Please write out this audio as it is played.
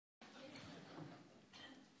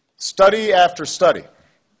Study after study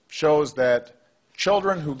shows that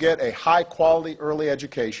children who get a high-quality early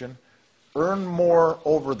education earn more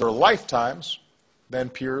over their lifetimes than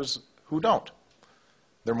peers who don't.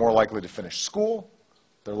 They're more likely to finish school,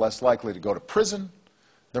 they're less likely to go to prison,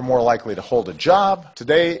 they're more likely to hold a job.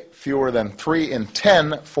 Today, fewer than 3 in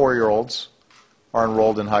 10 4-year-olds are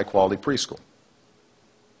enrolled in high-quality preschool.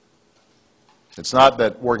 It's not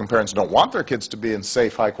that working parents don't want their kids to be in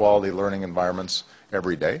safe, high-quality learning environments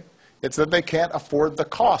every day. It's that they can't afford the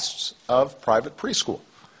costs of private preschool.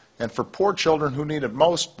 And for poor children who need it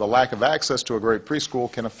most, the lack of access to a great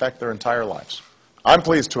preschool can affect their entire lives. I'm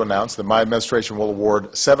pleased to announce that my administration will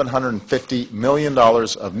award $750 million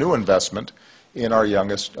of new investment in our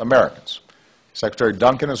youngest Americans. Secretary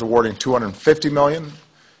Duncan is awarding $250 million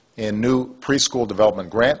in new preschool development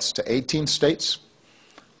grants to 18 states.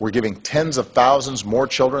 We're giving tens of thousands more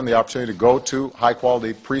children the opportunity to go to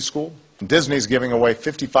high-quality preschool. Disney's giving away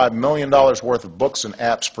 $55 million worth of books and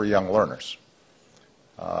apps for young learners.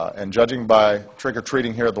 And judging by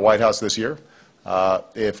trick-or-treating here at the White House this year,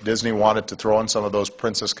 if Disney wanted to throw in some of those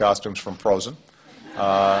princess costumes from Frozen,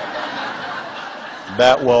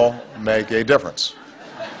 that will make a difference.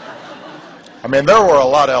 I mean, there were a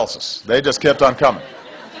lot of else's. They just kept on coming,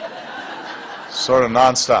 sort of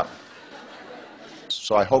nonstop.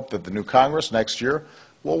 So I hope that the new Congress next year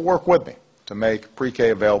will work with me to make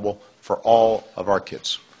pre-K available for all of our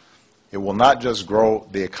kids. It will not just grow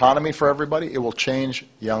the economy for everybody, it will change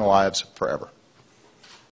young lives forever.